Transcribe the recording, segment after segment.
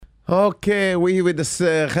Okay, we with this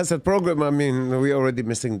Chesed program. I mean, we already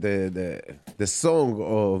missing the song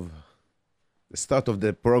of the start of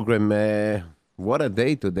the program. What a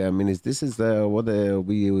day today! I mean, this is what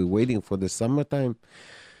we were waiting for the summertime.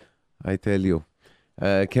 I tell you,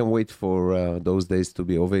 can't wait for those days to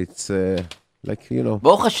be over. It's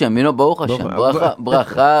Baruch Hashem, Baruch Hashem. Bracha.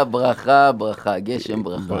 Geshem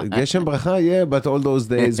bracha. Geshem bracha, yeah, but all those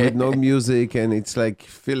days with no music, and it's like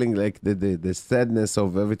feeling like the sadness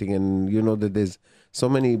of everything, and that there's so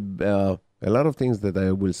many, a lot of things that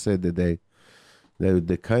I will say today.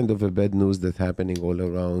 The kind of a bad news that's happening all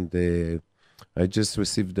around. I just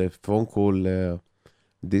received a phone call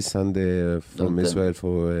this Sunday from Israel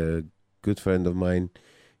for a good friend of mine.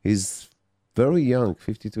 He's very young,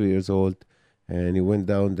 52 years old. And he went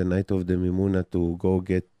down the night of the Mimuna to go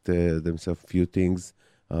get themselves a few things,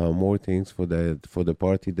 more things for the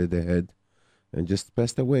party that they had, and just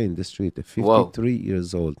passed away in the street. 53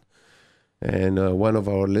 years old, and one of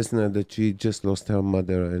our listeners that she just lost her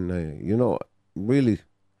mother, and really,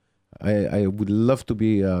 I would love to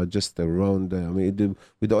be just around. I mean,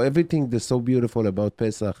 with everything that's so beautiful about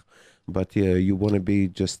Pesach, but you want to be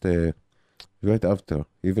just right after,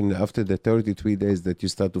 even after the 33 days that you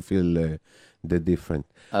start to feel the different.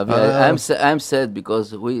 I'm sad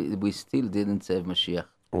because we still didn't save Mashiach.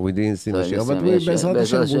 We didn't see Mashiach, but we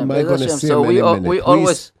might going to see him in a minute. We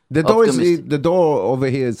always the door over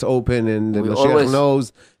here is open, and Mashiach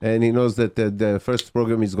knows, and he knows that the first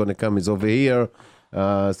program is going to come is over here.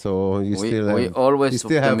 So we always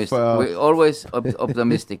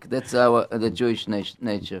optimistic. That's the Jewish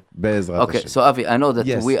nature. Okay, so Avi, I know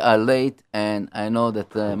that we are late, and I know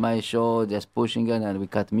that my show just pushing it, and we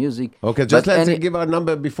cut music. Okay, just let's give our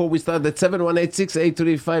number before we start. That's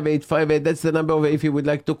 718-683-5858. That's the number if you would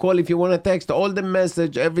like to call. If you want to text all the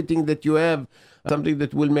message, everything that you have, something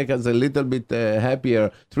that will make us a little bit happier.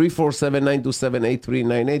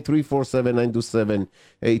 347-927-8398.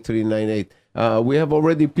 347-927-8398. We have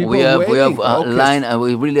already people waiting. We have a line, and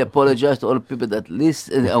we really apologize to all people that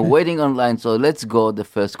listen are waiting online. So let's go the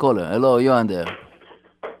first caller. Hello, you're on there.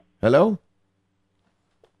 Hello,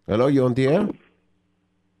 you on the air?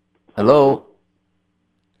 Hello.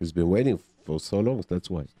 He's been waiting for so long. That's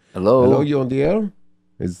why. Hello, you on the air?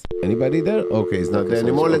 Is anybody there? Okay, he's not there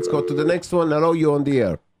anymore. Let's go to the next one. Hello, you on the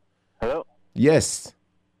air? Hello. Yes.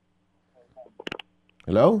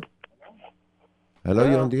 Hello,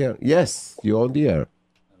 you're on the air. Yes, you're on the air.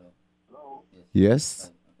 Hello.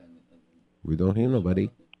 Yes. We don't hear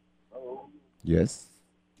nobody. Yes.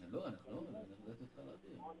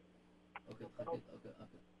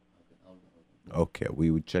 Okay,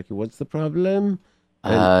 we would check it. What's the problem?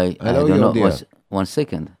 I don't know. One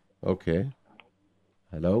second. Okay.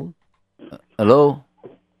 Hello? Hello?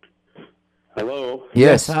 Hello?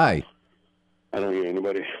 Yes. Hi. I don't hear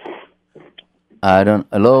anybody.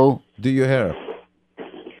 Hello? Do you hear?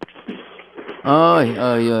 Oi.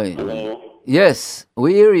 Hello? Yes,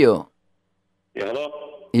 we hear you. Yeah, hello?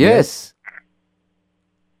 Yes.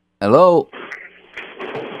 Hello?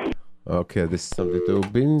 Okay, this is something to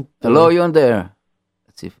be... Hello, you on there?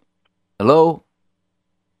 Let's see. Hello?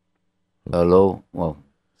 Hello? Well,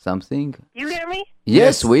 something? You hear me?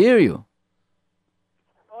 Yes, we hear you.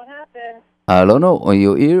 What happened? I don't know. Are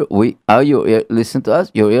you here? Listen to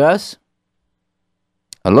us? You hear us?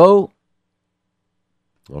 Hello?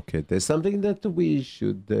 Okay, there's something that we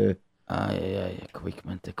should...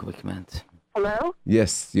 Equipment. Hello?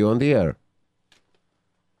 Yes, you're on the air.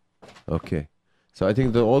 Okay. So I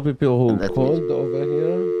think all people who called over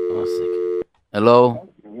here... One second. Hello?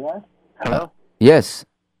 Hello? Yes.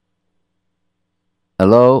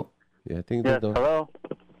 Hello? Yeah, I think Yes, hello?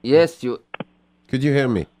 Yes, you... Could you hear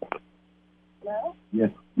me? Hello?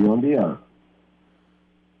 Yes, you're on the air.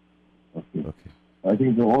 Okay. I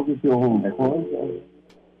think all the people who called...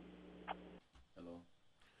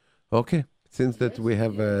 Okay. Since that we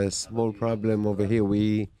have a small problem over here,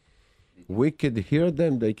 we could hear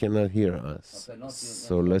them, they cannot hear us.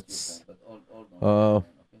 So let's...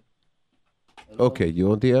 Okay,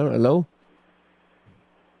 you on the air? Hello?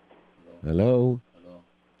 Hello?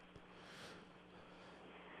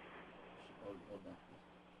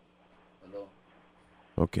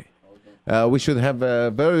 Okay. We should have a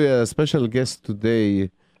very special guest today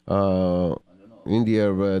in the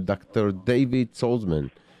air, Dr. David Salzman.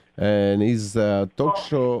 And his talk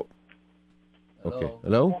show... Okay,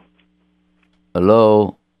 hello?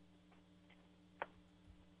 Hello?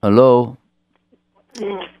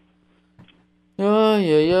 Yes.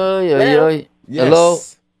 Hello?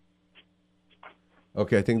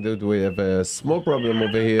 Okay, I think that we have a small problem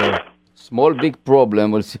over here. Big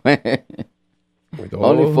problem. We'll see.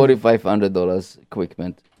 Only $4,500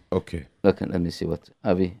 equipment. Okay. Look, let me see what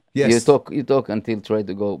Avi. Yes. You talk until try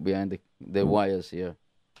to go behind the wires here.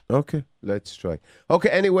 Okay, let's try. Okay,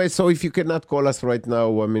 anyway, so if you cannot call us right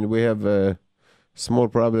now, I mean, we have a small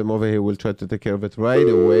problem over here. We'll try to take care of it right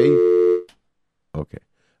away. Okay.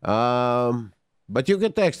 But you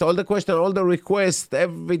can text all the questions, all the requests,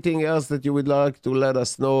 everything else that you would like to let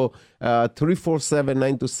us know.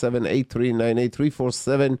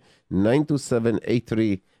 347-927-8398,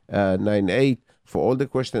 347-927-8398 for all the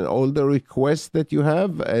questions, all the requests that you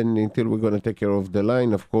have. And until we're going to take care of the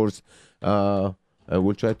line, of course, we'll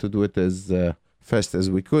try to do it as fast as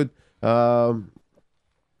we could.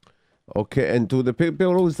 Okay, and to the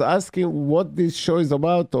people who's asking what this show is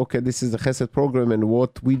about, okay, this is a Chesed program, and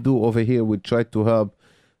what we do over here, we try to help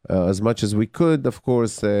as much as we could, of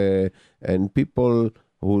course, and people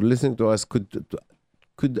who listen to us could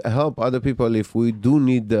help other people if we do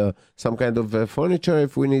need some kind of furniture,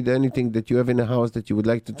 if we need anything that you have in the house that you would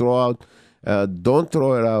like to throw out. Don't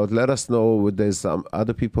throw it out. Let us know. There's some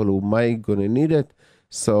other people who might going to need it.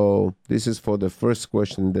 So this is for the first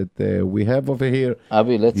question that we have over here.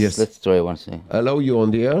 Avi, let's try one thing. Hello, you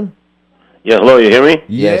on the air? Yeah, hello, you hear me?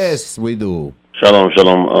 Yes, we do. Shalom.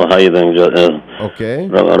 How you doing? Okay.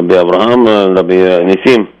 Rabbi Abraham, Rabbi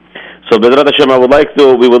Nisim. So, Bedrat Hashem, I would like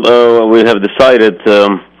to, we have decided,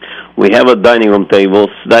 we have a dining room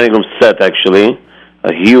set actually,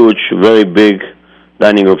 a huge, very big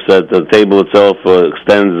dining room set. The table itself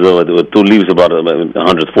extends with two leaves about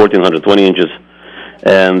 120 inches.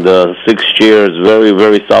 And 6 chairs, very,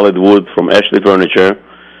 very solid wood from Ashley Furniture.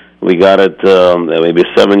 We got it maybe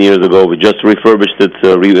 7 years ago. We just refurbished it,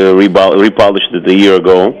 repolished it a year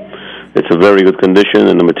ago. It's a very good condition,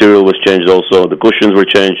 and the material was changed also. The cushions were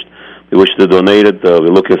changed. We wish to donate it. We're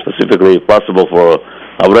looking specifically, if possible, for a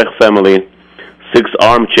Avrech family. 6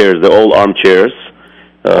 armchairs, they're all armchairs.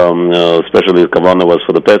 Especially the Kavanah was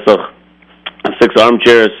for the Pesach. 6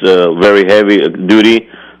 armchairs, very heavy duty.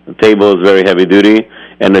 The table is very heavy duty,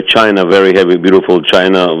 and the china, very heavy, beautiful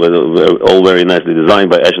china, all very nicely designed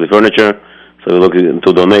by Ashley Furniture. So we're looking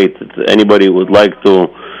to donate. Anybody would like to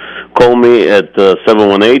call me at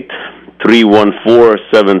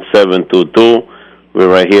 718-314-7722. We're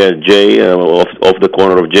right here at J, off the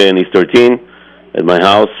corner of J and East 13, at my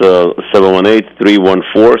house,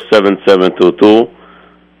 718-314-7722.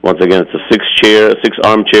 Once again, it's a 6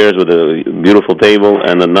 armchairs with a beautiful table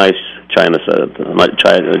and a nice China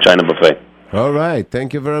buffet. All right.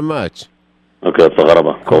 Thank you very much. Okay,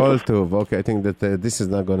 Okay, I think that this is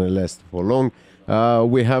not going to last for long.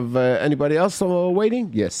 We have anybody else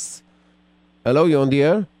waiting? Yes. Hello, you on the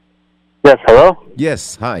air? Yes, hello?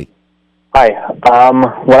 Yes, hi. Hi.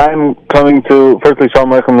 What I'm coming to, firstly,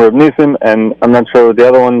 Shalom Aleichem Reb Nisim, and I'm not sure the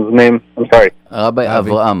other one's name. I'm sorry. Rabbi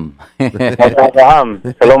Avraham. Avraham.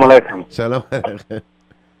 Shalom Aleichem. Shalom.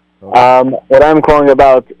 What I'm calling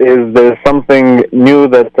about is there's something new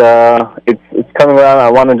that it's coming around.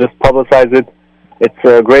 I want to just publicize it. It's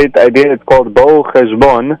a great idea. It's called Bo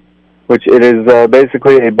Cheshbon, which it is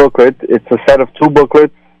basically a booklet. It's a set of 2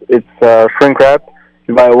 booklets. It's shrink wrapped.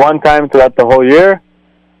 You buy it one time throughout the whole year.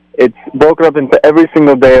 It's broken up into every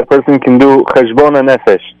single day a person can do Cheshbon and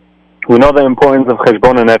Nefesh. We know the importance of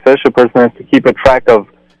Cheshbon and Nefesh. A person has to keep a track of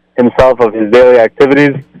himself, of his daily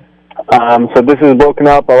activities. So this is broken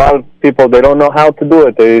up. A lot of people, they don't know how to do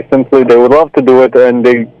it. They would love to do it, and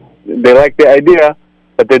they like the idea,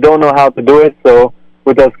 but they don't know how to do it. So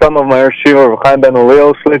with the scum of my Shiva of Chaim Ben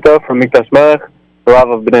Uriel Shlita from Mikdash Melech, the Rav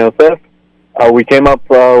of Bnei Yosef, we came up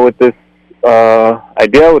with this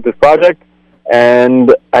idea, with this project,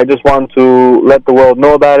 and I just want to let the world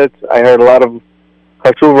know about it. I heard a lot of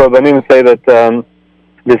Chashuv Rabbanim say that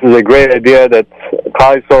this is a great idea, that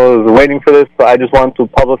Klal Yisrael is waiting for this, so I just want to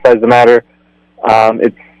publicize the matter.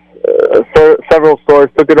 Several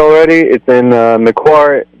stores took it already. It's in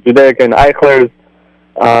Mekor, Judaica, and Eichler's.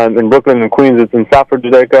 In Brooklyn and Queens, it's in Safra,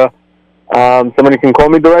 Judaica. Somebody can call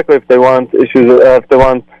me directly if they want if they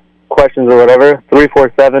want questions or whatever.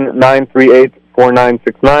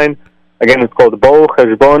 347-938-4969. Again, it's called Bo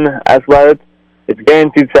Cheshbon. Ask about it. It's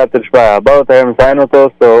guaranteed Shabbat Shpaya.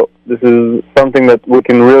 So this is something that we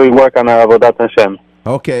can really work on our Avodat Hashem.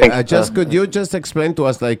 Okay, could you just explain to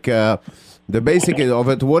us, like, the basic of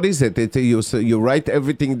it? What is it? You write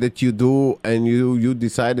everything that you do, and you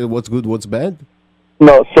decided what's good, what's bad?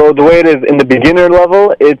 No, so the way it is in the beginner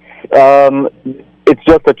level, it's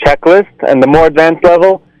just a checklist, and the more advanced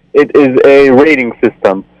level, it is a rating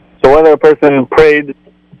system. So whether a person prayed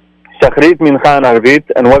Shachrit, Mincha, and Arvit,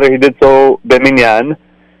 and whether he did so b'minyan,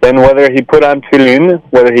 then whether he put on tefillin,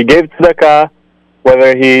 whether he gave tzedakah,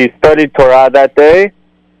 whether he studied Torah that day,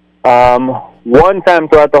 one time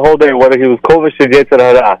throughout the whole day, whether he was kovish or yetzer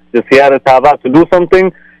hara, just he had a tava to do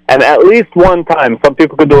something, and at least one time. Some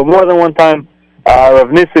people could do it more than one time. Rav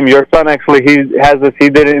Nissim, your son, actually, he has this. He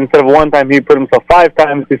did it instead of one time. He put himself 5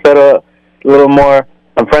 times. He said a little more.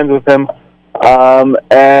 I'm friends with him,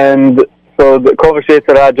 and so the kovish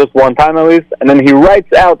yetzer hara just one time at least, and then he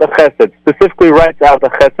writes out a chesed. Specifically, writes out a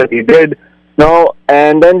chesed he did.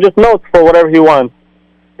 And then just notes for whatever he wants.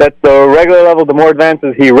 That's the regular level. The more advanced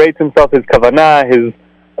is, he rates himself, his kavanah, his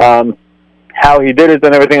how he did it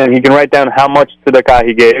and everything, and he can write down how much tzedakah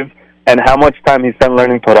he gave and how much time he spent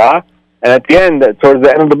learning Torah. And at the end, towards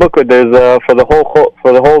the end of the booklet, there's for the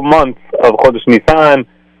whole month of Chodesh Nisan,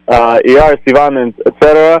 Iyar, Sivan,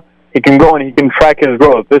 etc. He can go and he can track his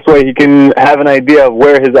growth. This way, he can have an idea of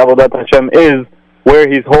where his avodat Hashem is, where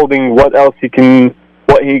he's holding, what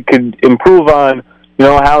he could improve on.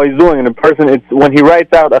 How he's doing. And a person, it's when he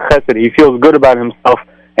writes out a chesed, he feels good about himself,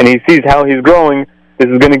 and he sees how he's growing. This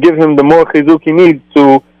is going to give him the more chizuk he needs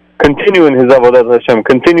to continue in his avodat Hashem,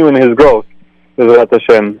 continue in his growth.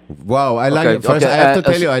 Hashem. Wow, I like it. First, I have to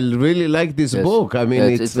tell you, I really like this book. I mean,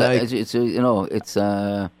 it's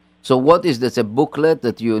so what is this? A booklet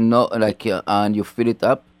that and you fill it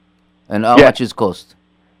up, and how much it cost?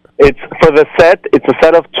 It's for the set. It's a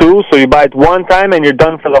set of 2, so you buy it one time and you're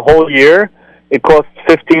done for the whole year. It costs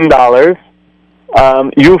 $15.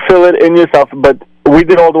 You fill it in yourself, but we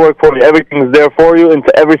did all the work for you. Everything's there for you into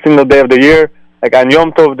every single day of the year. Like on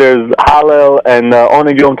Yom Tov, there's Hallel, and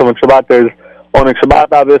Oneg Yom Tov and Shabbat, there's Oneg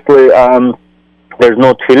Shabbat, obviously. There's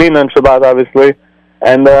no Tefillin on Shabbat, obviously.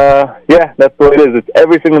 And, that's what it is. It's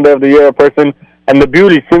every single day of the year, a person. And the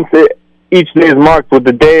beauty, since each day is marked with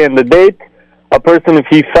the day and the date, a person, if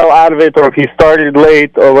he fell out of it or if he started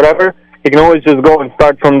late or whatever, he can always just go and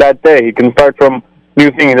start from that day. He can start from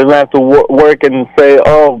new thing. He doesn't have to work and say,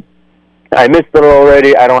 "Oh, I missed it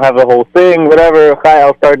already. I don't have the whole thing. Whatever.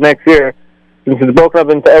 I'll start next year." Since it's broken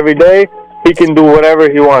up into every day, he can do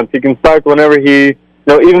whatever he wants. He can start whenever even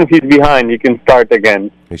if he's behind, he can start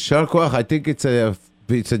again. Shar Koach, I think it's a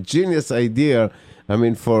genius idea. I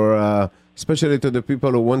mean, for especially to the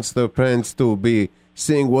people who wants their parents to be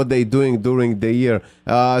seeing what they're doing during the year.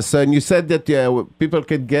 So, and you said that people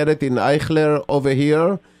can get it in Eichler over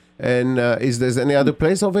here. And is there any other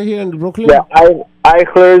place over here in Brooklyn? Yeah,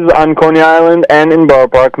 Eichler's on Coney Island and in Borough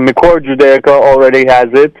Park. Mikor Judaica already has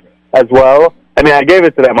it as well. I mean, I gave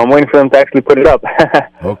it to them. I'm waiting for them to actually put it up.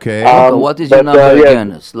 Okay. What is your number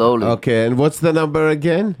again? Slowly. Okay, and what's the number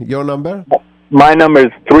again? Your number? My number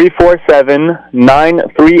is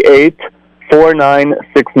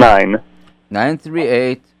 347-938-4969.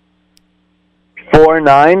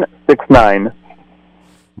 938-4969.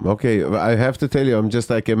 Okay, I have to tell you, I'm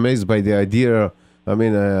just amazed by the idea. I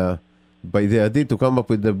mean, by the idea to come up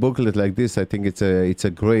with a booklet like this. I think it's a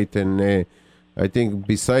great, and I think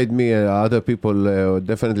beside me, other people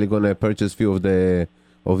definitely gonna purchase few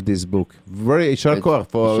of this book. Very Shar Koach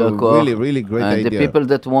for really, really great idea. And the people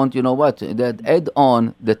that want, that add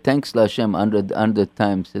on the thanks Hashem 100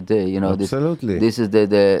 times a day. Absolutely. This is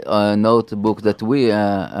the notebook that we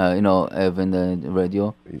have in the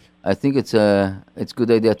radio. I think it's a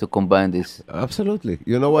good idea to combine this. Absolutely.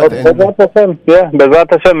 You know what? Bezrat Hashem,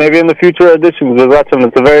 Bezrat Hashem. Maybe in the future editions, Bezrat Hashem.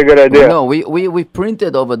 It's a very good idea. No, we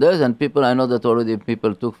printed over there, and I know that already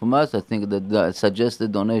people took from us. I think that the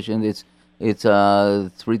suggested donation it's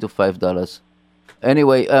 $3 to $5.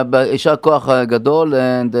 Anyway, but Shar Koach Gadol,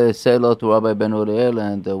 and say hello to Rabbi Ben Uriel,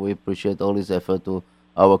 and we appreciate all his effort to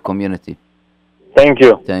our community. Thank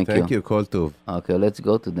you. Thank you. Kol Tov. Okay, let's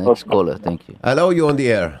go to the next caller. Thank you. Hello, you on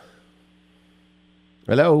the air.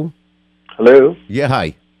 Hello. Hello. Yeah,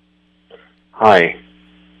 hi. Hi.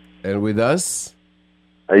 And with us?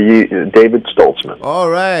 David Stoltzman. All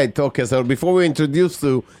right. Okay, so before we introduce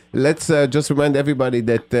you, let's just remind everybody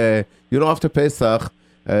that, after Pesach,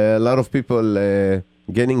 a lot of people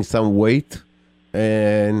gaining some weight,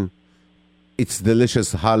 and it's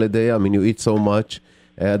delicious holiday. I mean, you eat so much.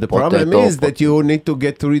 The problem is that you need to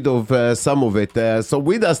get rid of some of it. So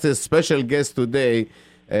with us, the special guest today,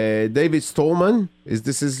 David Stoltzman.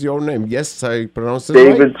 This is your name? Yes, I pronounce it right?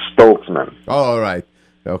 David Stoltzman. All right.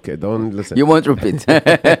 Okay, don't listen. You won't repeat.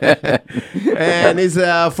 And he's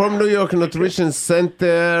from New York Nutrition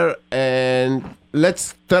Center. And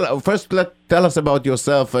tell us about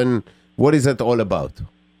yourself and what is it all about.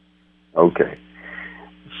 Okay.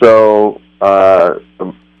 So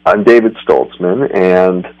I'm David Stoltzman,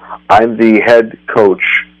 and I'm the head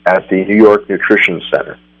coach at the New York Nutrition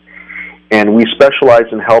Center. And we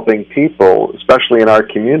specialize in helping people, especially in our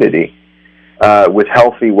community, with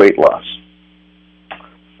healthy weight loss.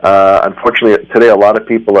 Unfortunately, today a lot of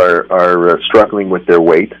people are struggling with their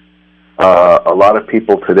weight. A lot of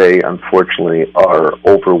people today, unfortunately, are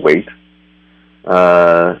overweight.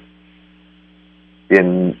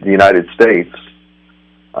 In the United States,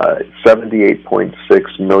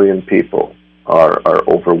 78.6 million people are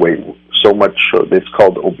overweight. So much so it's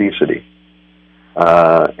called obesity,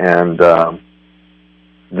 and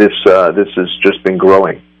this has just been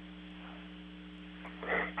growing.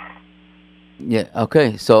 Yeah.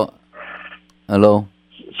 Okay. So, hello.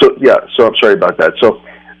 So I'm sorry about that. So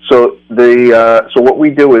what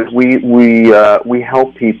we do is we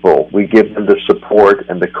help people. We give them the support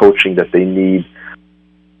and the coaching that they need.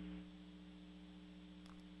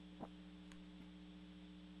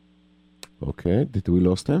 Okay, did we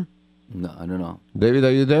lost him? No, I don't know. David,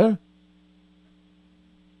 are you there?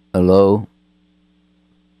 Hello.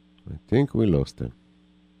 I think we lost him.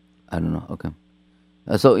 I don't know. Okay.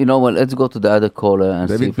 So you know what? Let's go to the other caller and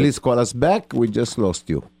see. David, if please call us back. We just lost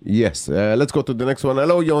you. Yes. Let's go to the next one.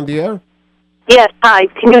 Hello, you on the air? Yes, hi.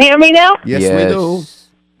 Can you hear me now? Yes, we do.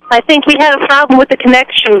 I think we had a problem with the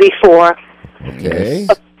connection before. Okay.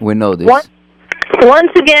 Yes. We know this.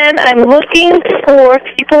 Once again, I'm looking for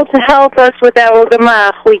people to help us with our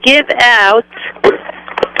gemach. We give out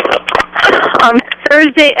on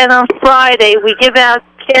Thursday and on Friday. We give out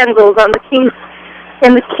candles on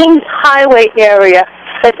in the King's Highway area.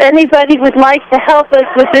 If anybody would like to help us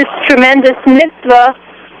with this tremendous mitzvah,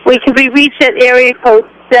 we can be reached at area code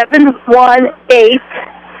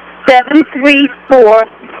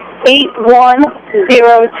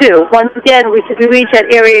 718-734-8102. Once again, we can be reached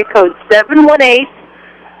at area code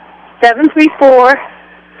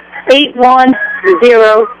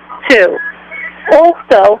 718-734-8102.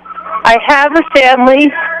 Also, I have a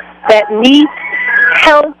family that needs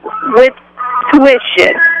help with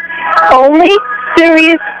tuition. Only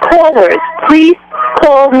serious callers, please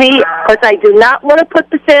call me, because I do not want to put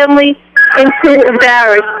the family into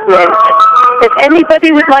embarrassment. If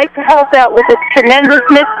anybody would like to help out with this tremendous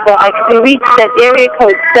mitzvah, I can be reached at area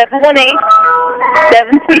code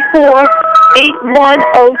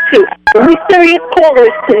 718-734-8102. Only serious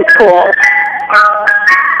callers, please call.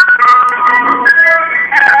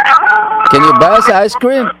 Can you buy us ice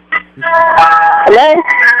cream? Hello?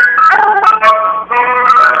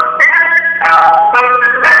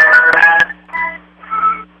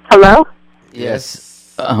 Hello?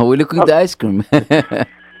 Yes. We're looking at the ice cream.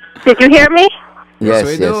 Did you hear me? Yes,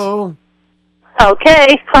 we do.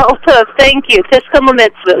 Okay. Thank you. Tiskum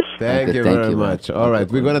mitzvahs. Thank Okay, you thank very you. much. All right,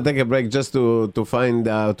 we're going to take a break just to find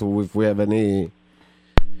out if we have any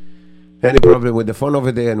problem with the phone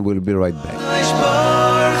over there, and we'll be right back.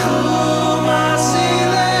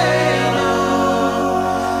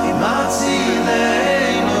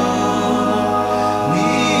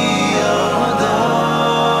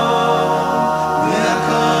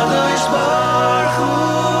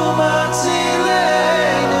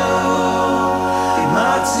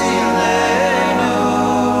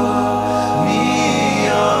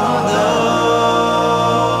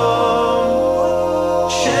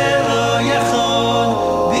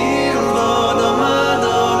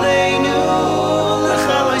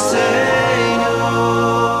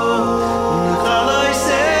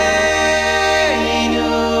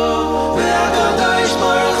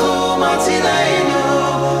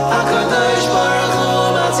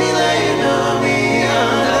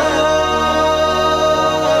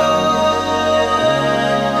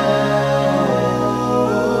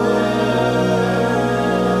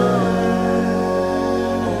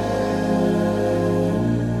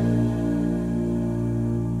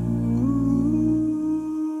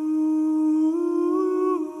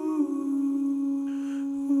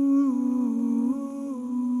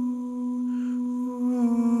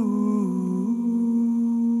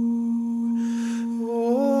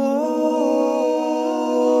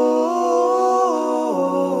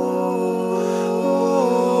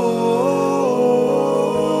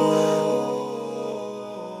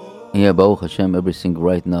 Yeah, Baruch Hashem, everything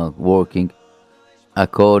right now working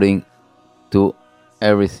according to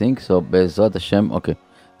everything. So Bezrat Hashem, okay.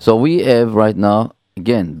 So we have right now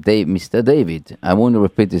again, Mr. David. I won't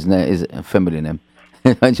repeat his name, his family name.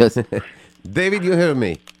 I just David, you hear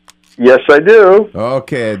me? Yes, I do.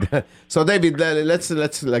 Okay. So David, let's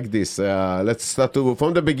like this. Let's start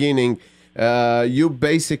from the beginning. You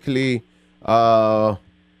basically working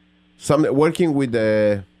with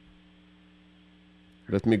the.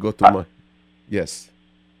 Let me go to my. Yes,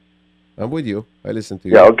 I'm with you. I listen to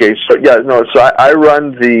you. Yeah. Okay. So I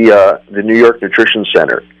run the New York Nutrition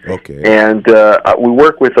Center. Okay. And we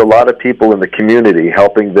work with a lot of people in the community,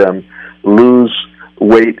 helping them lose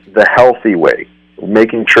weight the healthy way,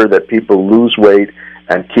 making sure that people lose weight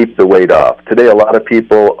and keep the weight off. Today, a lot of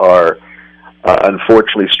people are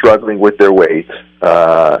unfortunately struggling with their weight,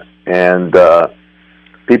 and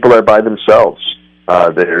people are by themselves.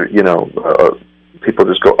 They're, people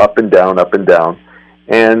just go up and down,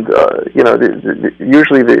 and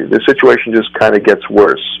usually the situation just kind of gets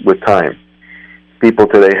worse with time. People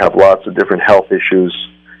today have lots of different health issues,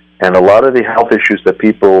 and a lot of the health issues that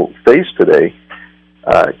people face today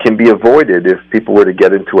can be avoided if people were to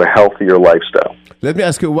get into a healthier lifestyle. Let me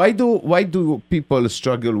ask you, why do people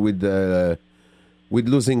struggle with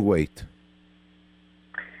losing weight?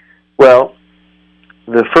 Well,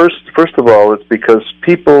 first of all, it's because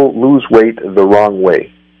people lose weight the wrong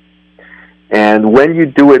way. And when you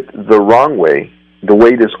do it the wrong way, the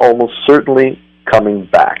weight is almost certainly coming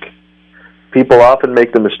back. People often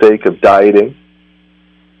make the mistake of dieting,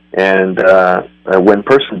 and when a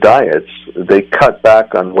person diets, they cut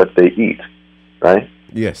back on what they eat, right?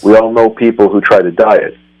 Yes. We all know people who try to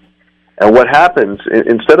diet. And what happens,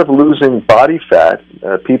 instead of losing body fat,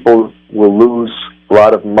 people will lose a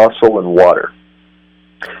lot of muscle and water.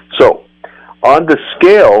 So, on the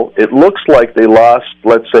scale, it looks like they lost,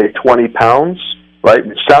 let's say, 20 pounds, right?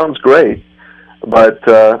 It sounds great, but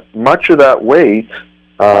much of that weight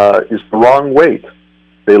is the wrong weight.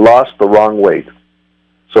 They lost the wrong weight.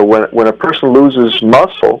 So when a person loses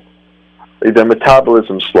muscle, their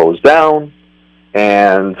metabolism slows down,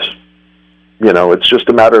 and it's just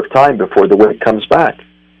a matter of time before the weight comes back.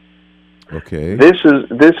 Okay. This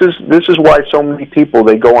is why so many people,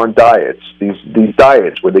 they go on diets. These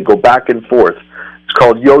diets where they go back and forth. It's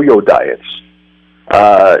called yo-yo diets.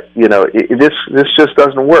 This just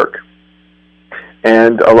doesn't work.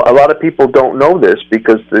 And a lot of people don't know this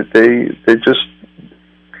because they just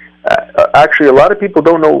actually a lot of people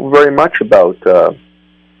don't know very much about the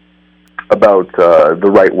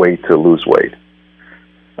right way to lose weight.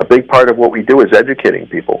 A big part of what we do is educating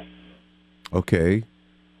people. Okay.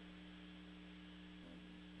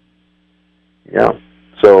 Yeah.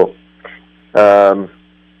 So. Let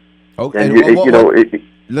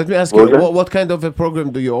me ask you, what kind of a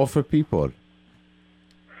program do you offer people?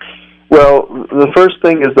 Well, the first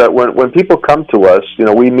thing is that when people come to us,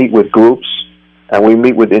 we meet with groups and we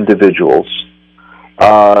meet with individuals.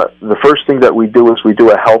 The first thing that we do is we do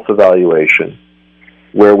a health evaluation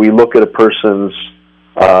where we look at a person's,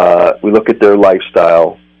 we look at their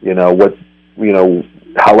lifestyle,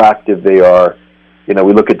 how active they are.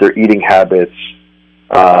 We look at their eating habits.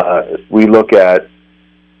 We look at,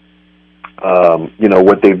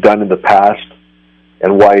 what they've done in the past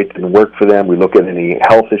and why it didn't work for them. We look at any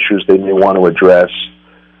health issues they may want to address.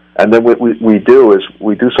 And then what we do is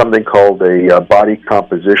we do something called a body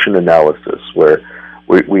composition analysis, where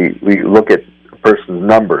we look at a person's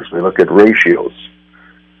numbers. We look at ratios.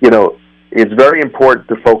 It's very important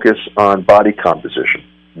to focus on body composition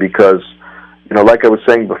because, like I was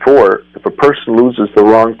saying before, if a person loses the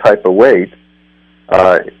wrong type of weight,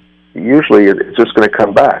 usually it's just going to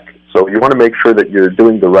come back. So you want to make sure that you're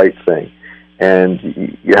doing the right thing, and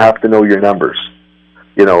you have to know your numbers.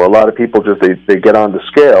 A lot of people just they get on the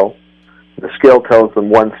scale. The scale tells them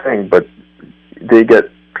one thing, but they get,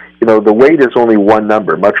 the weight is only one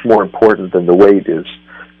number. Much more important than the weight is,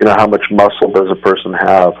 how much muscle does a person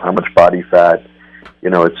have, how much body fat,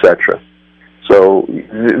 etc. So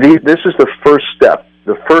this is the first step.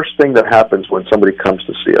 The first thing that happens when somebody comes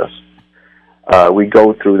to see us, we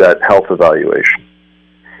go through that health evaluation.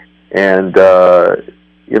 And,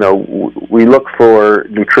 we look for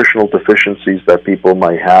nutritional deficiencies that people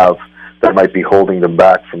might have that might be holding them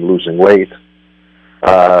back from losing weight.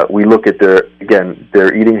 We look at their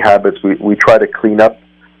eating habits. We try to clean up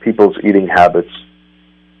people's eating habits.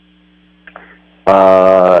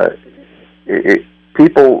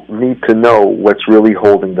 People need to know what's really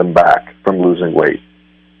holding them back from losing weight.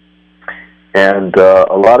 And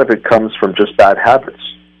a lot of it comes from just bad habits.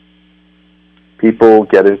 People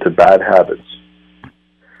get into bad habits.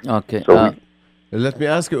 Okay. So let me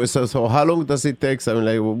ask you, so how long does it take?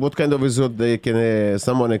 What kind of result can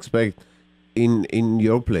someone expect in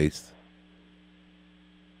your place?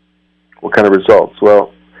 What kind of results?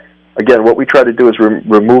 Well, again, what we try to do is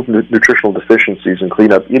remove nutritional deficiencies and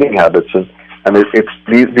clean up eating habits. And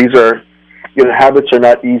these are, habits are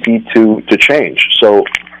not easy to change. So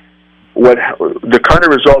what the kind of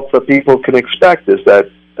results that people can expect is that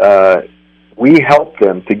we help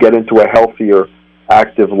them to get into a healthier,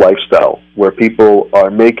 active lifestyle where people are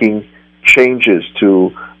making changes to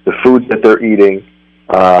the food that they're eating,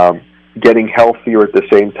 getting healthier at the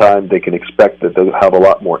same time. They can expect that they'll have a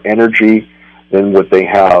lot more energy than what they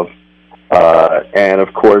have. And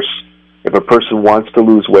of course, if a person wants to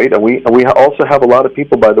lose weight, and we also have a lot of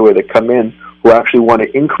people, by the way, that come in who actually want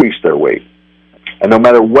to increase their weight. And no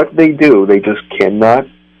matter what they do, they just cannot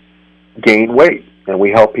gain weight. And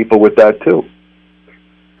we help people with that too.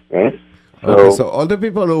 Right? Okay, so all the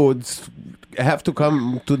people who would have to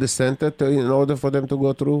come to the center in order for them to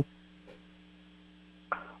go through?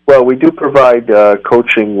 Well, we do provide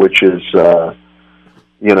coaching, which is,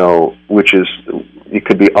 it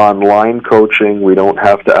could be online coaching. We don't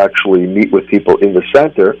have to actually meet with people in the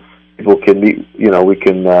center. People can meet, we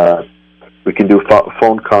can do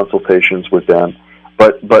phone consultations with them.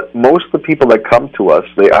 But most of the people that come to us,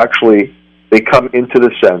 they come into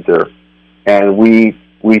the center, and we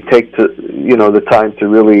take the time to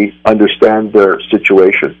really understand their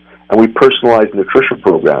situation, and we personalize nutrition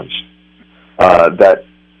programs that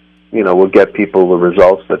will get people the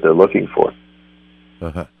results that they're looking for.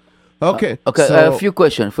 Uh-huh. Okay. Okay. So, a few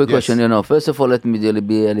questions. Yes. First of all, let me really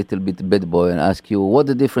be a little bit bad boy and ask you what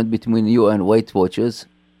the difference between you and Weight Watchers.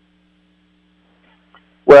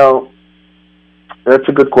 Well, that's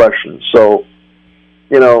a good question. So,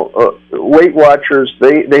 Weight Watchers,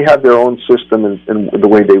 they have their own system in the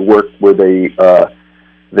way they work, where they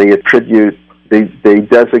attribute, they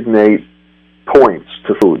designate points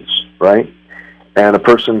to foods, right? And a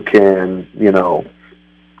person can, they're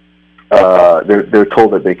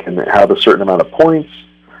told that they can have a certain amount of points,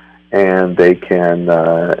 and they can,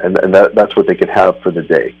 and that's what they can have for the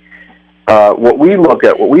day. What we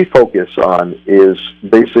focus on is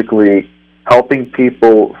basically helping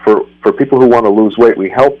people, for people who want to lose weight, we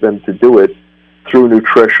help them to do it through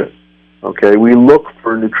nutrition. Okay, we look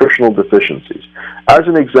for nutritional deficiencies. As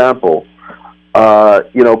an example,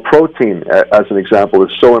 protein, as an example,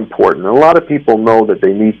 is so important. And a lot of people know that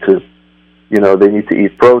they need to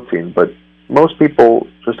eat protein, but most people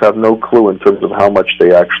just have no clue in terms of how much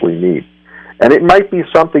they actually need. And it might be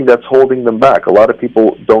something that's holding them back. A lot of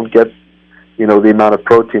people don't get, the amount of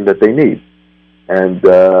protein that they need. And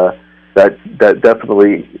that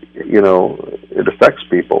definitely, it affects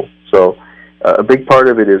people. So a big part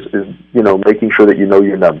of it is making sure that you know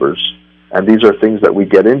your numbers. And these are things that we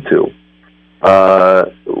get into.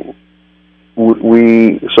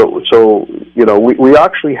 We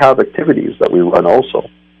actually have activities that we run also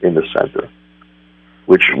in the center,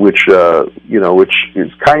 which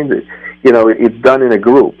is kind of, it's done in a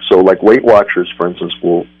group. So like Weight Watchers, for instance,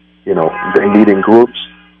 will, they meet in groups.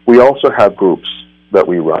 We also have groups that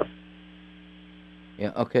we run.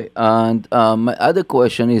 Yeah. Okay. And my other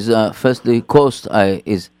question is, firstly, cost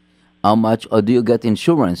is how much, or do you get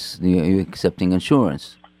insurance? Are you accepting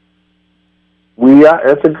insurance? We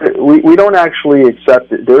don't actually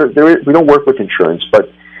accept it. We don't work with insurance,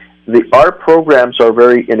 but our programs are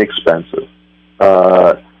very inexpensive.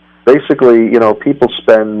 Basically, people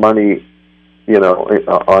spend money,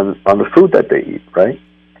 on the food that they eat, right?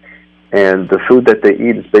 And the food that they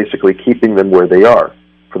eat is basically keeping them where they are,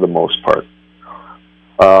 for the most part.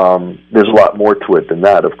 There's a lot more to it than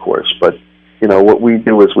that, of course. But what we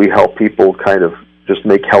do is we help people kind of just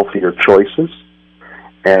make healthier choices.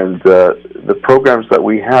 And the programs that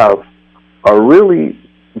we have are really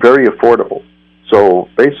very affordable. So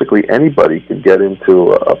basically anybody can get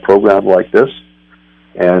into a program like this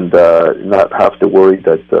and not have to worry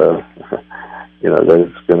that that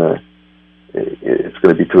it's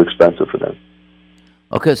gonna be too expensive for them.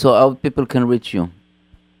 Okay, so how people can reach you?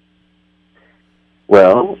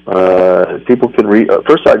 Well, people can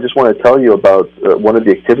first, I just want to tell you about one of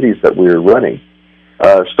the activities that we're running.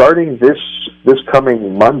 Starting this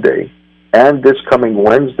coming Monday and this coming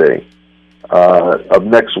Wednesday of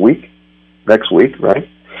next week, right?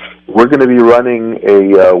 We're going to be running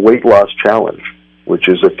a weight loss challenge, which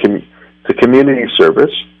is a community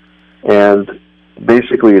service, and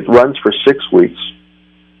basically it runs for 6 weeks,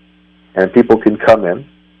 and people can come in,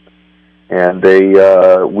 and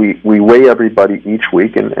we weigh everybody each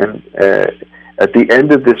week, and at the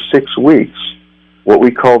end of this 6 weeks, what we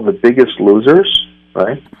call the biggest losers,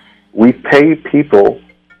 right? We pay people,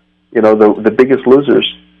 the biggest losers,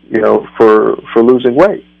 for losing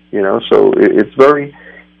weight, So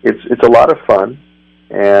it's a lot of fun,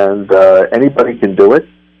 and anybody can do it,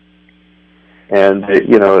 and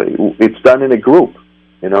it's done in a group,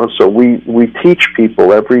 So we teach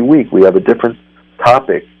people every week. We have a different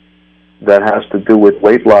topic that has to do with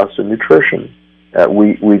weight loss and nutrition.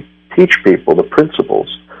 We teach people the principles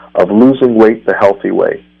of losing weight the healthy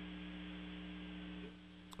way.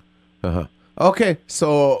 Uh-huh. Okay,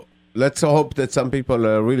 so let's hope that some people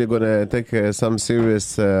are really going to take some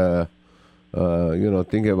serious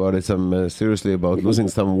think about it seriously about losing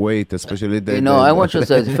some weight, especially that. I want to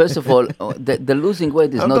say, first of all, the losing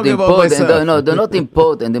weight is I'm not talking about important. myself. No, they're not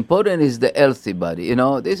important. Important is the healthy body.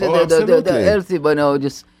 This is the healthy body.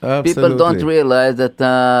 Just people don't realize that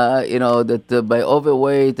that by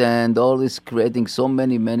overweight and all this creating so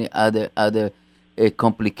many other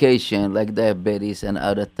complication like diabetes and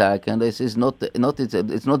heart attack, and this is it's not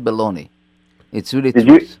baloney. It's really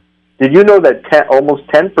truth. Did you know that almost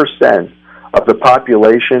 10% of the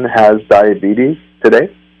population has diabetes today?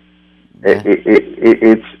 Yeah.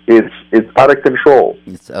 It's out of control.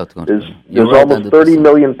 It's out of control. There's almost 30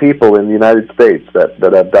 million people in the United States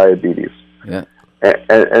that have diabetes. Yeah.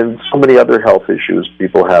 And so many other health issues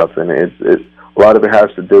people have, and a lot of it has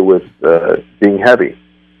to do with being heavy.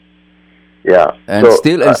 Yeah. And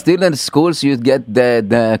still in schools you get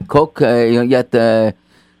the Coke, you get the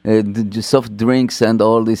soft drinks and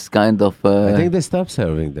all this kind of. I think they stopped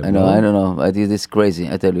serving them. I don't know. It is crazy.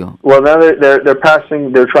 I tell you. Well, now they're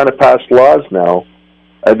passing. They're trying to pass laws now.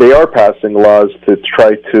 They are passing laws to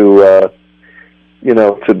try to,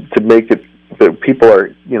 to make it that people are,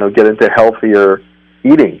 get into healthier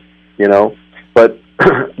eating. But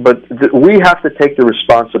we have to take the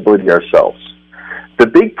responsibility ourselves. The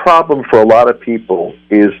big problem for a lot of people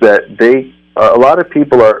is that a lot of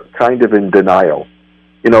people are kind of in denial.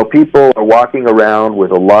 People are walking around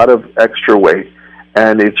with a lot of extra weight,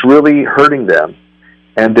 and it's really hurting them,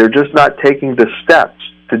 and they're just not taking the steps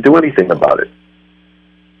to do anything about it.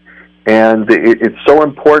 And it's so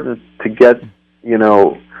important to get,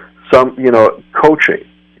 some, coaching,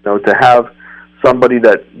 to have somebody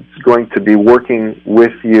that's going to be working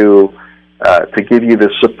with you to give you the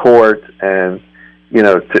support and,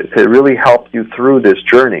 to really help you through this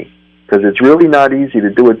journey, because it's really not easy to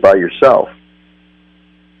do it by yourself.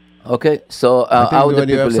 Okay, so I think when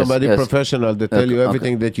you have somebody professional that tell you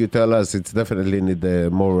everything that you tell us, it's definitely need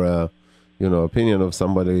more, opinion of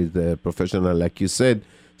somebody professional. Like you said,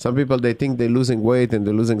 some people, they think they're losing weight and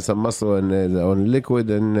they're losing some muscle and on liquid,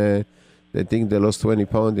 and they think they lost 20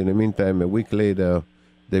 pounds. In the meantime, a week later,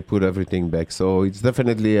 they put everything back. So it's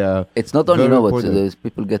definitely it's not only but there's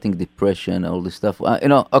people getting depression, all this stuff.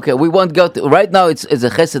 Okay, we won't go to right now. It's a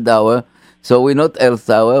chesed hour. So we're not health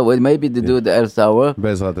hour. Well, maybe they do the health hour.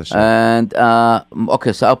 And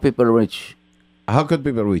so how people reach? How could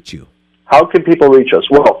people reach you? How can people reach us?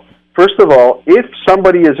 Well, first of all, if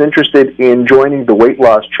somebody is interested in joining the weight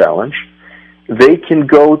loss challenge, they can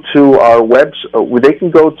go to our website. They can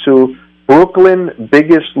go to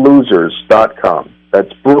BrooklynBiggestLosers.com.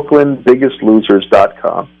 That's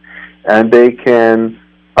BrooklynBiggestLosers.com, and they can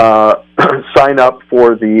sign up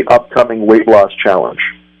for the upcoming weight loss challenge.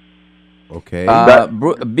 Okay.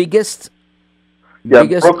 Biggest.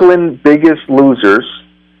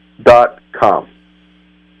 BrooklynBiggestLosers.com.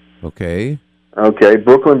 Okay. Okay,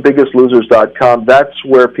 BrooklynBiggestLosers.com. That's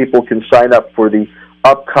where people can sign up for the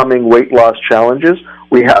upcoming weight loss challenges.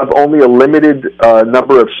 We have only a limited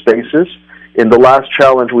number of spaces. In the last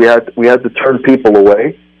challenge, we had to turn people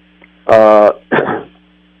away. So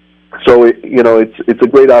it's a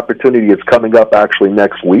great opportunity. It's coming up actually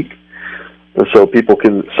next week, so people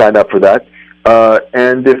can sign up for that.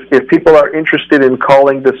 And if people are interested in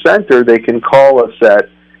calling the center, they can call us at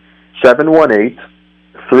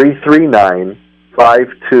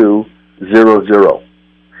 718-339-5200.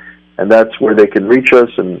 And that's where they can reach us,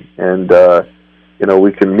 and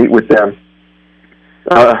we can meet with them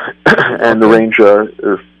and arrange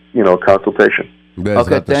consultation.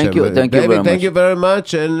 Okay, thank you David, very much. Thank you very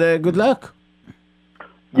much, and good luck.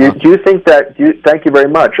 Do you think that? Thank you very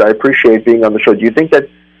much. I appreciate being on the show. Do you think that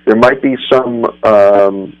there might be some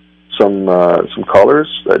callers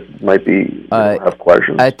that might be have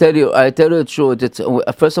questions? I tell you the truth. It's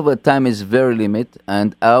first of all, time is very limited,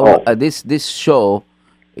 and this show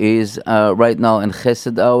is right now in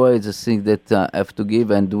Chesed hour. It's a thing that I have to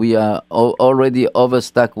give, and we are already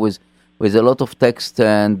overstuck with a lot of text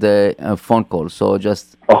and phone calls. So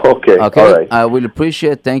just okay. All right. I will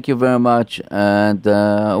appreciate. Thank you very much, and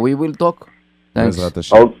we will talk. Thanks.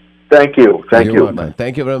 Oh, thank you. Thank you.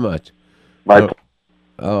 Thank you very much. Bye.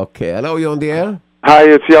 Okay. Hello, you on the air? Hi,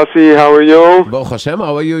 it's Yossi. How are you? Baruch Hashem.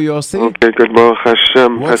 How are you, Yossi? Okay, good. Baruch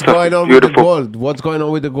Hashem. What's going on with the gold? What's going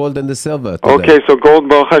on with the gold and the silver today? Okay, so gold,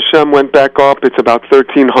 Baruch Hashem, went back up. It's about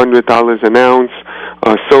 $1,300 an ounce.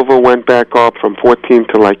 Silver went back up from $14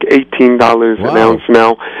 to like $18 an ounce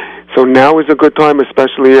now. So now is a good time,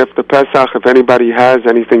 especially after Pesach. If anybody has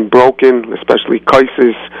anything broken, especially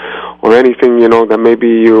kaisis or anything, that maybe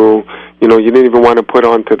you didn't even want to put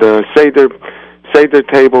onto the Seder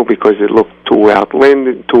table because it looked too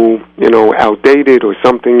outdated or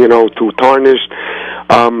something, too tarnished.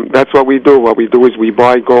 That's what we do. What we do is we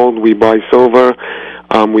buy gold, we buy silver.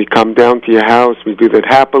 We come down to your house. We do that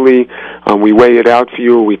happily. We weigh it out for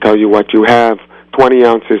you. We tell you what you have, 20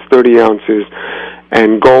 ounces, 30 ounces.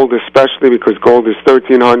 And gold especially, because gold is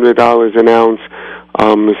 $1,300 an ounce.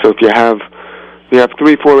 So if you have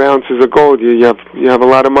 3-4 ounces of gold, you have a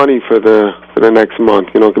lot of money for the next month.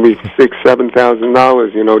 You know, it can be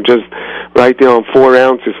 $6,000-$7,000. You know, just right there on 4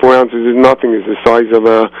 ounces. 4 ounces is nothing. It's the size of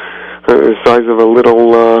a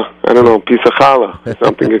little piece of challah or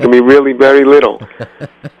something. It can be really very little.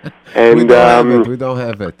 And we don't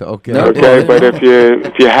have it. Okay. Okay, but if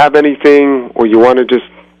you have anything or you want to just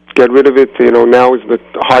get rid of it, you know, now is the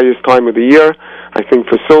highest time of the year, I think,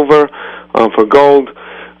 for silver, for gold.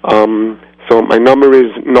 So my number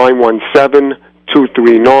is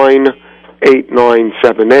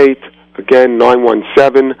 917-239-8978. Again,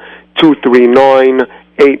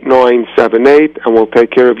 917-239-8978, and we'll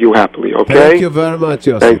take care of you happily, okay? Thank you very much,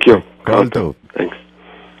 Yossi. Thank you. Thanks.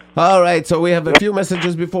 All right, so we have a few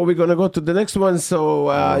messages before we're going to go to the next one.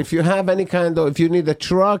 So if you have any if you need a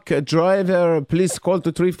truck, a driver, please call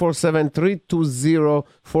to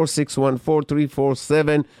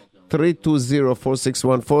 347-320-4614,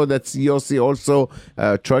 320-4614. That's Yossi, also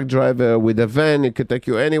a truck driver with a van. It can take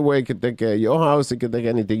you anywhere. It can take your house. It can take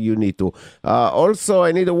anything you need to. Also,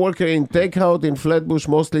 I need a worker in takeout in Flatbush,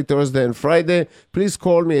 mostly Thursday and Friday. Please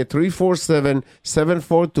call me at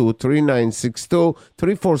 347-742-3962,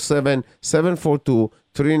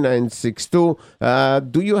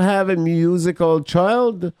 347-742-3962. Do you have a musical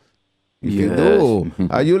child? If you do,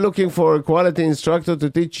 are you looking for a quality instructor to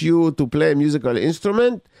teach you to play a musical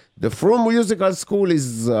instrument? The Froome Musical School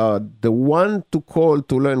is the one to call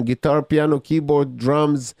to learn guitar, piano, keyboard,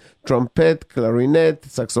 drums, trumpet, clarinet,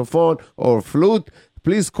 saxophone, or flute.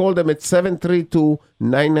 Please call them at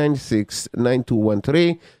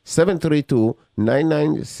 732-996-9213,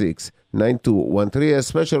 732-996-9213. A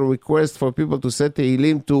special request for people to set a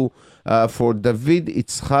lim to for David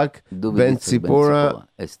Itzhak Ben Tzipora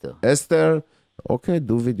Esther. Okay,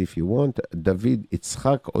 David, if you want. David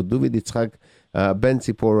Itzhak or David Itzhak Ben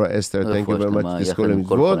Tzipora Esther. Thank you very much.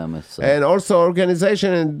 And also,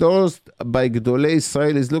 organization endorsed by Gdolei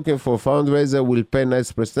Israel is looking for fundraiser, will pay a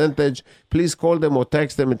nice percentage. Please call them or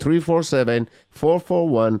text them at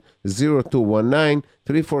 347-441-0219,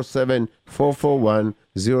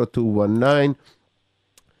 347-441-0219.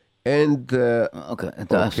 And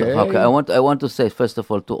okay. I want to say, first of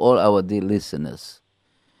all, to all our dear listeners,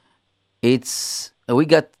 we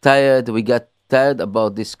got tired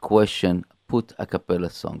about this question. Put a cappella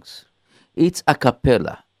songs. It's a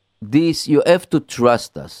cappella. This, you have to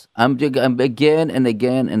trust us. I'm again and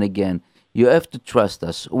again and again. You have to trust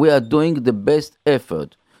us. We are doing the best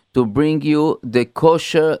effort to bring you the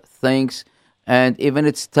kosher things, and even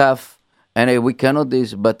it's tough, and we cannot do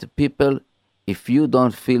this, but people, if you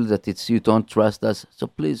don't feel that you don't trust us, so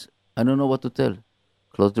please, I don't know what to tell.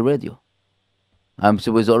 Close the radio.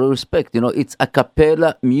 So with all respect, it's a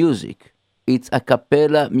cappella music. It's a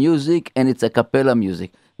cappella music, and it's a cappella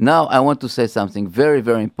music. Now, I want to say something very,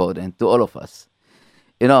 very important to all of us.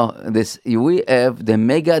 We have the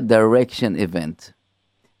Mega Direction event.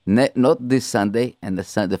 Not this Sunday, and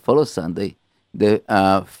the following Sunday, the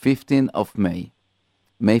 15th of May.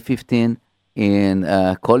 May 15 in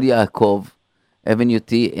Kol Yaakov Avenue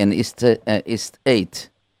T in East 8,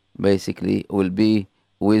 basically, will be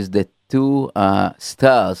with the two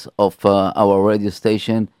stars of our radio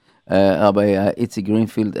station, Rabbi Itzi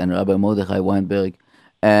Greenfield and Rabbi Mordechai Weinberg,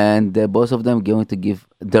 and both of them going to give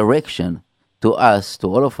direction to us, to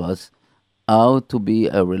all of us, how to be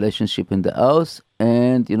a relationship in the house.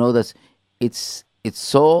 And that it's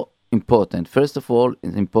so important. First of all,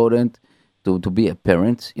 it's important to be a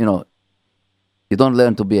parent. You don't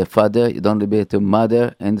learn to be a father, you don't be a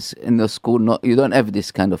mother, and in the school, you don't have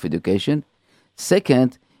this kind of education.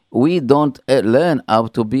 Second, we don't learn how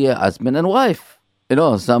to be a husband and wife.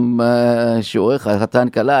 Some shiurei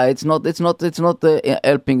chatan kala, it's not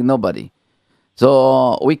helping nobody.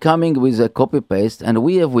 So we're coming with a copy paste, and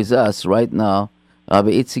we have with us right now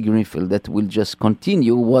Rabbi Itzi Greenfield that will just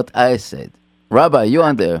continue what I said. Rabbi, you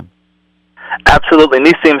are there. Absolutely.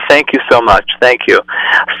 Nisim, thank you so much. Thank you.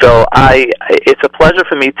 So it's a pleasure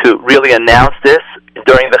for me to really announce this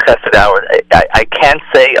during the Chesed Hour. I can't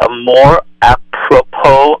say a more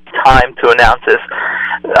apropos time to announce this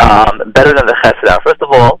better than the Chesed Hour. First of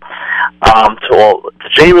all, to all the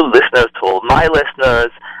JRoot listeners, to all my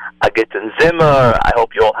listeners, Agit and Zimmer, I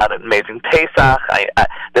hope you all had an amazing Pesach.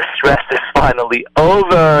 The stress is finally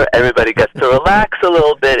over. Everybody gets to relax a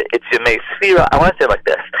little bit. It's Yemei Sfira. I want to say it like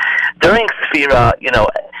this. During Sfira,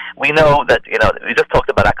 we know that, we just talked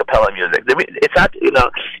about a cappella music. It's not,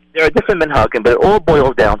 there are different minhagim, but it all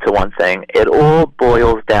boils down to one thing. It all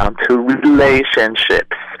boils down to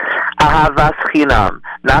relationships. Ahavas chinam,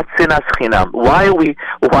 not sinas chinam. Why are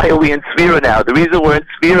we in Sphira now? The reason we're in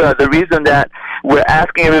Sphira, the reason that we're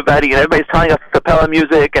asking everybody, and everybody's telling us cappella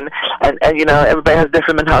music, and everybody has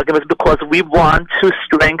different minhagim, is because we want to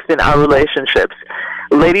strengthen our relationships.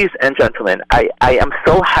 Ladies and gentlemen, I am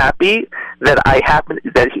so happy that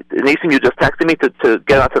Nisim, you just texted me to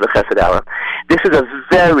get onto the Chesed Hour. This is a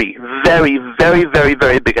very, very, very, very,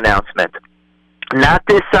 very big announcement. Not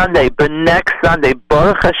this Sunday, but next Sunday.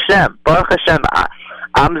 Baruch Hashem.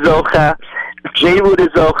 I'm Zocha. JRoot is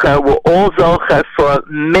Zocha. We're all Zocha for a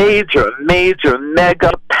major, major,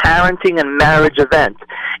 mega parenting and marriage event.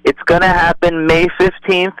 It's going to happen May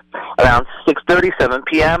 15th around 6:30, 7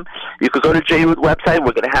 p.m. You could go to JRoot website.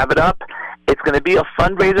 We're going to have it up. It's going to be a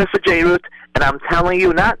fundraiser for JRoot, and I'm telling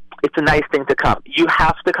you, it's a nice thing to come. You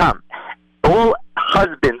have to come. All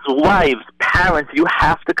husbands, wives, parents, you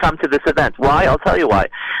have to come to this event. Why? I'll tell you why.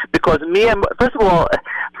 Because first of all,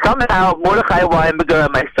 somehow Mordechai Weinberger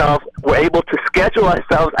and myself were able to schedule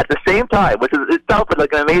ourselves at the same time, which is itself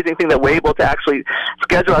like an amazing thing that we're able to actually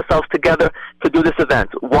schedule ourselves together to do this event.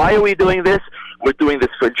 Why are we doing this? We're doing this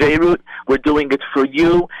for JRoot. We're doing it for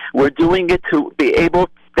you. We're doing it to be able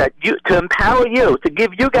to empower you, to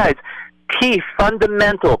give you guys key,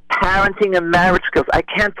 fundamental parenting and marriage skills. I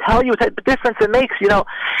can't tell you the difference it makes.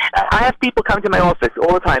 I have people come to my office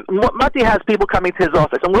all the time. Mati has people coming to his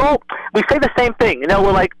office, and we say the same thing.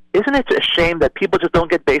 We're like, isn't it a shame that people just don't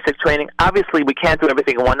get basic training? Obviously, we can't do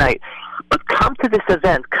everything in one night. But come to this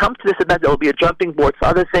event. Come to this event. There will be a jumping board for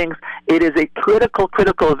other things. It is a critical,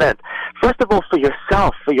 critical event. First of all, for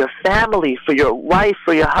yourself, for your family, for your wife,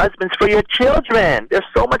 for your husbands, for your children. There's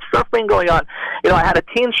so much suffering going on. I had a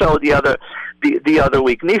teen show the other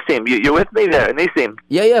week. Nisim, you're with me there, Nisim?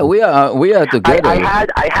 Yeah, we are together.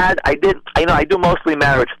 I do mostly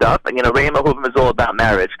marriage stuff, and Reima Huvim is all about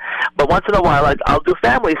marriage. But once in a while, I'll do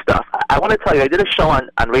family stuff. I want to tell you, I did a show on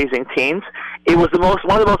raising teens. It was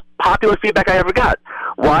one of the most popular feedback I ever got.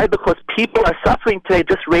 Why? Because people are suffering today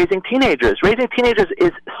just raising teenagers. Raising teenagers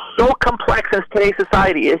is so complex in today's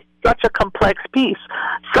society. It's such a complex piece.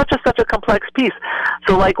 Such a complex piece.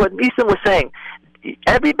 So like what Nisim was saying,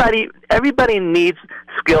 everybody needs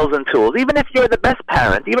skills and tools. Even if you're the best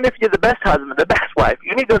parent, even if you're the best husband, the best wife,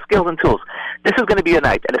 you need those skills and tools. This is going to be a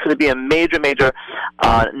night, and it's going to be a major, major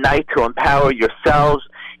night to empower yourselves,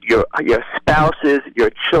 your spouses,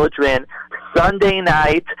 your children. Sunday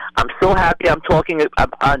night, I'm so happy I'm talking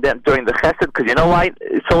on them during the chesed, because you know why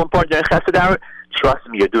it's so important during chesed hour? Trust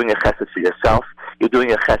me, you're doing a chesed for yourself. You're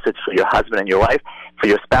doing a chesed for your husband and your wife. For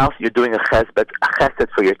your spouse, you're doing a chesed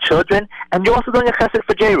for your children. And you're also doing a chesed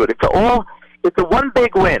for JRoot. It's a one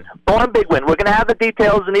big win. One big win. We're going to have the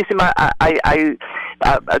details. Nisim, I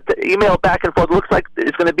email back and forth. It looks like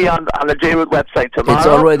it's going to be on the JRoot website tomorrow.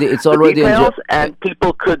 It's already details, and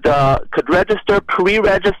people could register,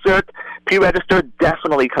 pre-register,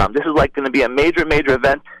 definitely come. This is going to be a major, major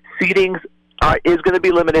event. Seatings is going to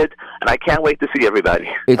be limited, and I can't wait to see everybody.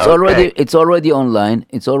 It's already online.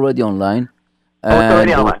 It's already online. It's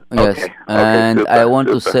already online. Yes, okay. And Super, I want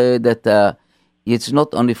to super. say that it's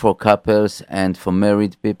not only for couples and for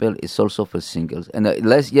married people. It's also for singles. And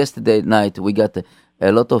yesterday night we got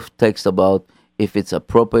a lot of text about if it's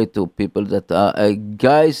appropriate to people that are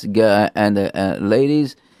guys and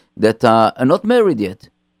ladies that are not married yet.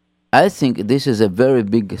 I think this is a very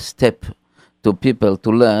big step to people to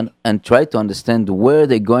learn and try to understand where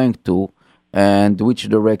they're going to and which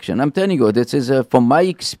direction. I'm telling you, this is from my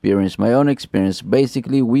experience, my own experience.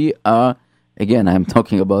 Basically, we are, again, I'm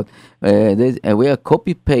talking about, we are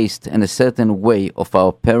copy-paste in a certain way of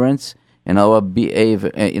our parents and our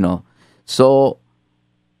behavior, So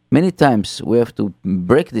many times we have to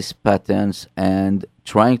break these patterns and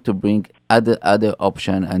trying to bring other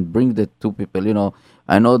option and bring the two people,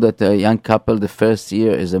 I know that a young couple, the first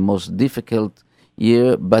year is the most difficult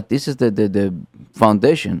year, but this is the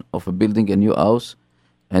foundation of building a new house.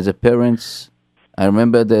 As a parents, I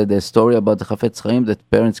remember the story about the Chafetz Chaim, that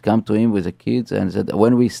parents come to him with the kids and said,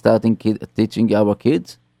 when we starting teaching our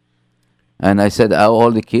kids, and I said, how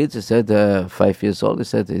old the kids? He said, 5 years old. He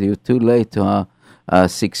said, you're too late to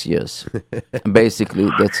 6 years. Basically,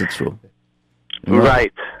 that's the truth.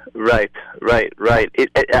 Right.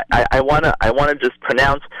 I wanna just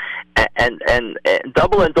pronounce and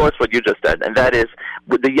double endorse what you just said, and that is,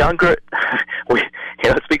 with the younger,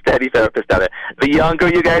 speak to any therapist out there. The younger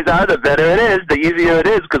you guys are, the better it is, the easier it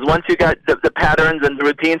is, because once you got the patterns and the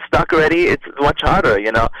routine stuck already, it's much harder,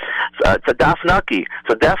 it's a daf naki.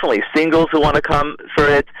 So definitely, singles who want to come for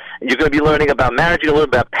it, you're going to be learning about marriage, you're going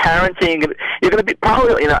to learn about parenting. You're going to be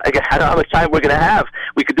probably, again, I don't know how much time we're going to have.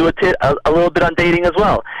 We could do a little bit on dating as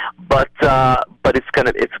well. But it's going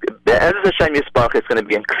to, as Hashem Yisparach, it's going to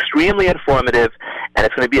be extremely informative, and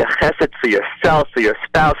it's going to be a chesed for yourself, for your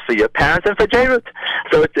spouse, for your parents, and for JRoot.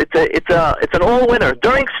 So it's an all-winner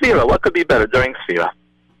during Sfira. What could be better during Sfira?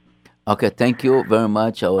 Okay, thank you very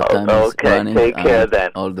much. Our time is running. Okay, take care then.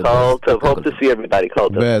 All the Kol best. Tov. Hope to see everybody. Kol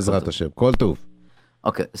Tov. Be'ezrat Hashem. Kol tov.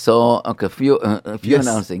 Okay, so a few Yes.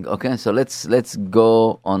 announcing. Okay, so let's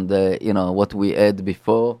go on the what we had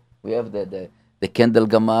before. We have the candle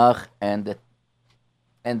gamach and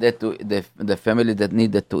the family that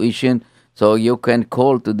need the tuition. So you can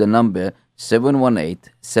call to the number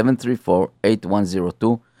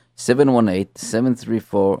 718-734-8102,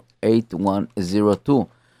 718-734-8102.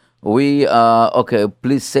 We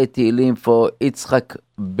please say Tehillim for Yitzchak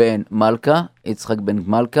ben Malka,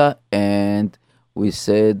 and we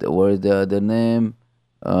said where the name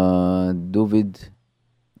David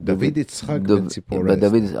Yitzchak ben Tzipora.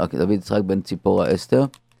 David Yitzchak ben Tzipora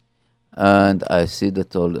Esther. And I see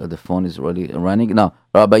that the phone is really running now.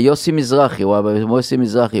 Rabbi Yossi Mizrahi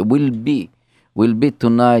will be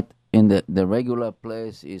tonight in the regular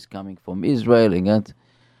place. He's coming from Israel again.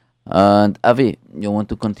 And Avi, you want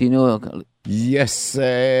to continue? Yes.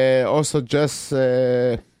 Also, just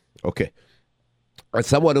okay. As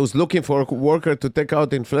someone who's looking for a worker to take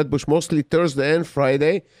out in Flatbush, mostly Thursday and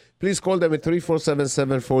Friday, please call them at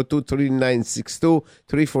 347-742-3962,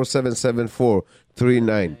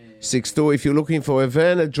 347-742-3962. If you're looking for a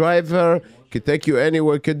van, a driver, can take you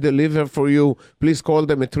anywhere, can deliver for you, please call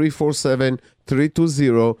them at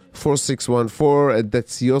 347-320-4614. And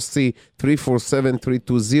that's Yossi,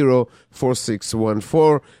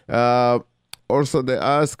 347-320-4614. Also, they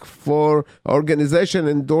ask for organization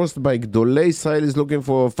endorsed by Gdolei Israel is looking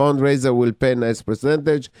for a fundraiser, will pay a nice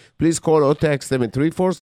percentage. Please call or text them at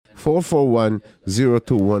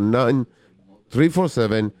 347-441-0219,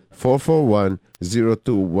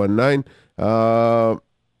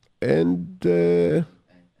 347-441-0219.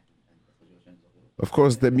 Of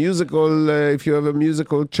course, the musical, if you have a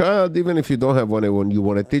musical child, even if you don't have one, you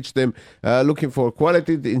want to teach them, looking for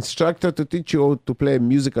quality instructor to teach you how to play a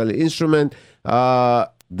musical instrument. The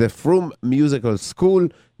Froome Musical School,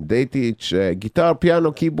 they teach guitar,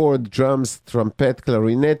 piano, keyboard, drums, trumpet,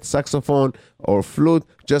 clarinet, saxophone, or flute.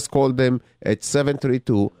 Just call them at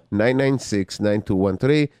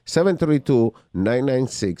 732-996-9213,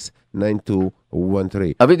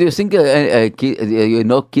 732-996-9213. Avi, do you think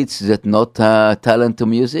kids that not talent to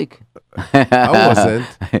music? I wasn't.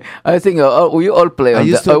 I think we all play on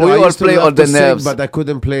the nerves. Sing, but I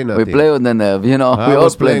couldn't play nothing. We play on the nerve, I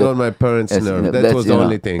was play playing on my parents' nerve. That was the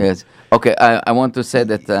only thing. Yes. Okay, I want to say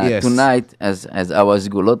that tonight, as our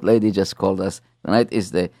Zgulot lady just called us, tonight is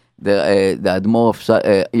the Admor of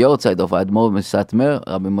Yortzeit of Admor Mesatmer,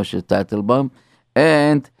 Rabbi Moshe Teitelbaum,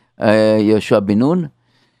 and Yoshua Binun.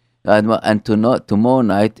 And tomorrow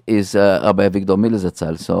night is Rabbi Avigdor Miller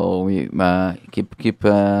Zatzal. So we keep the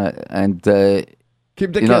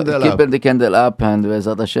candle up, and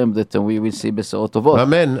Be'ezrat Hashem that we will see Besorot Tovot.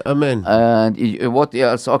 Amen, amen. And what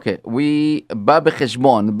else? Okay, we Ba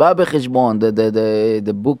B'Cheshbon,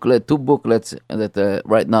 the booklet, two booklets that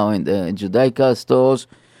right now in the Judaica stores,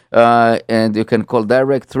 and you can call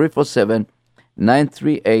direct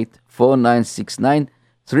 347-938-4969.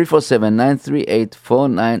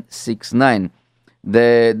 347-938-4969.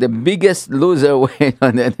 The biggest loser,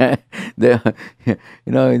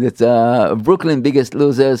 it's Brooklyn biggest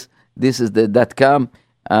losers. This is the .com,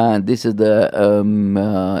 and this is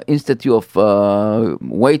the Institute of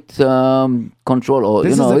Weight Control. Or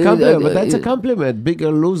this is a compliment, but that's a compliment.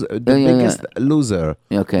 Biggest loser.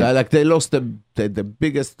 Okay, like they lost the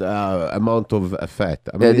biggest amount of fat.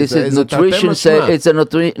 I mean, this is nutrition. It's a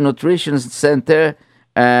nutrition center.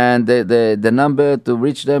 And the number to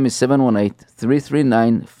reach them is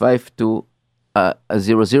 718-339-5200,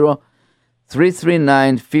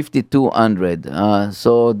 339-5200.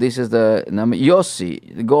 So this is the number.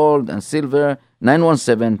 Yossi, gold and silver,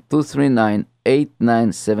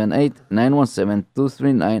 917-239-8978,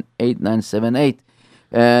 917-239-8978.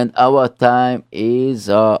 And our time is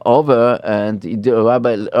over. And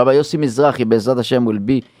Rabbi Yossi Mizrahi, Be'ezrat Hashem, will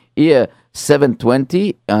be here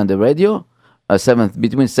 7:20 on the radio.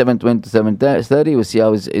 Between 7:20 to 7:30, we see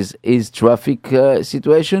how is traffic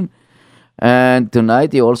situation. And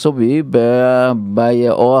tonight he also be by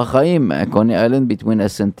Orach Chaim, Coney Island, between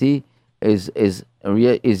S&T is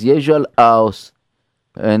usual house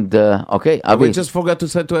And okay, Avi. We just forgot to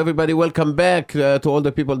say to everybody, welcome back to all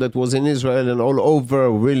the people that was in Israel and all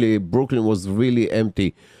over. Really, Brooklyn was really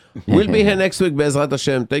empty. We'll be here next week, Be'ezrat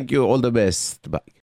Hashem. Thank you. All the best. Bye.